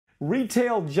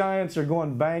retail giants are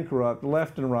going bankrupt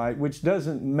left and right, which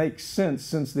doesn't make sense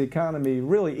since the economy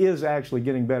really is actually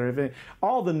getting better. If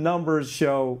all the numbers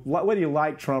show, whether you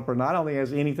like Trump or not, I don't think it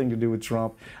has anything to do with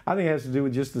Trump. I think it has to do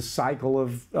with just the cycle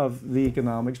of the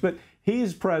economics. But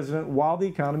he's president while the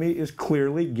economy is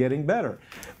clearly getting better.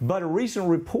 But a recent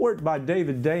report by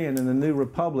David Dayen in the New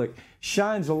Republic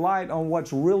shines a light on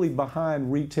what's really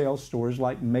behind retail stores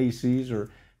like Macy's or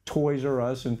Toys R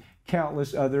Us and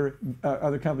countless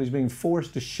other companies being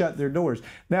forced to shut their doors.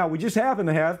 Now, we just happen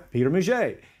to have Peter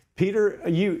Mougey. Peter,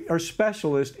 you are a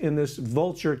specialist in this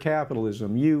vulture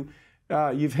capitalism.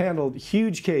 You've handled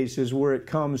huge cases where it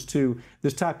comes to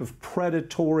this type of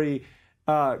predatory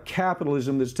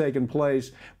capitalism that's taken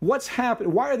place. What's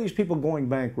happened? Why are these people going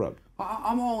bankrupt?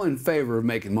 I'm all in favor of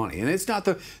making money, and it's not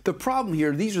the problem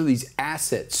here. These are these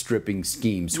asset stripping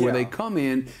schemes where they come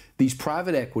in, these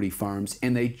private equity firms,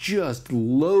 and they just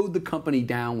load the company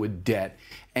down with debt,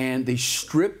 and they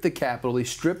strip the capital, they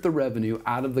strip the revenue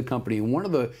out of the company. And one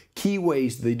of the key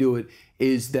ways they do it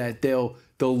is that they'll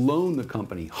loan the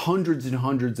company hundreds and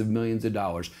hundreds of millions of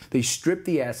dollars. They strip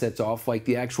the assets off, like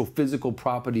the actual physical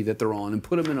property that they're on, and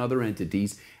put them in other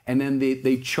entities, and then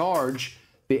they charge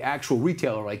the actual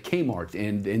retailer, like Kmart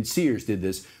and Sears did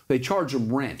this. They charge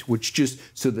them rent, which just,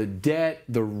 so the debt,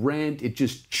 the rent, it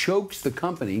just chokes the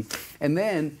company. And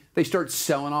then they start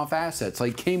selling off assets.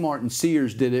 Like Kmart and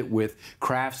Sears did it with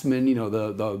Craftsman, you know,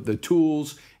 the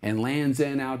tools, and Land's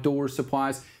End outdoor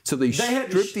supplies. So they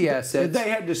stripped the assets. They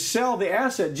had to sell the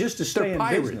asset just to stay in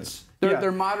business.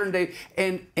 They're modern day.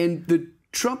 And the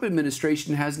Trump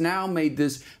administration has now made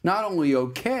this not only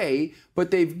okay,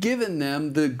 but they've given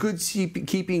them the good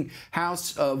keeping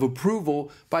house of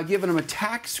approval by giving them a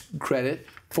tax credit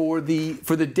for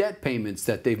the debt payments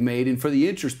that they've made and for the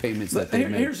interest payments that they've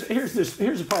made. Here's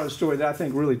a part of the story that I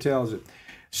think really tells it.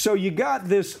 So you've got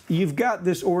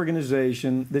this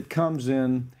organization that comes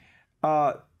in.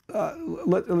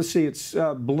 Let's see, it's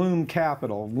Bloom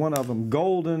Capital, one of them,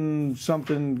 Golden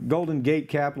Gate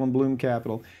Capital and Bloom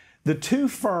Capital. The two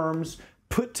firms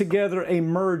put together a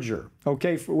merger,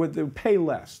 okay, with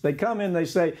Payless. They come in, they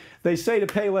say to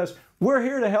Payless, we're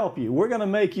here to help you. We're going to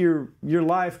make your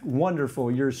life wonderful.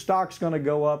 Your stock's going to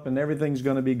go up and everything's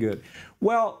going to be good.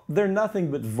 Well, they're nothing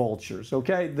but vultures,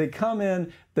 okay? They come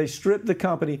in, they strip the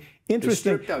company.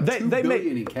 Interesting. They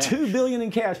made $2 billion in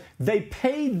cash. They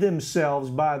paid themselves,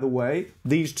 by the way,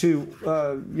 these two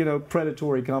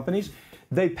predatory companies.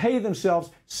 They pay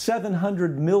themselves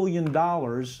 $700 million.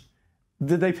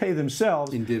 Did they pay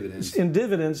themselves in dividends? In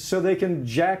dividends, so they can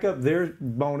jack up their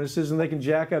bonuses, and they can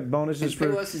jack up bonuses.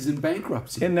 And Payless is in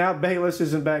bankruptcy. And now Payless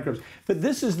is in bankruptcy. But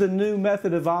this is the new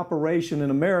method of operation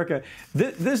in America.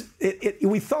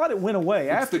 We thought it went away.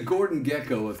 It's the Gordon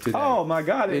Gekko of today. Oh my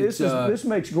God! This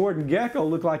makes Gordon Gekko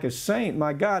look like a saint.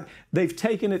 My God, they've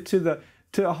taken it to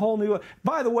a whole new.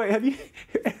 By the way,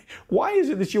 why is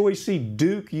it that you always see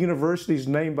Duke University's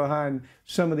name behind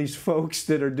some of these folks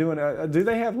that are doing? Do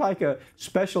they have like a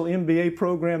special MBA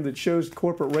program that shows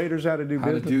corporate raiders how to do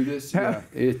business? How to do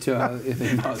this? Yeah,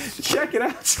 it must. Check it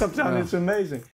out sometime. It's amazing.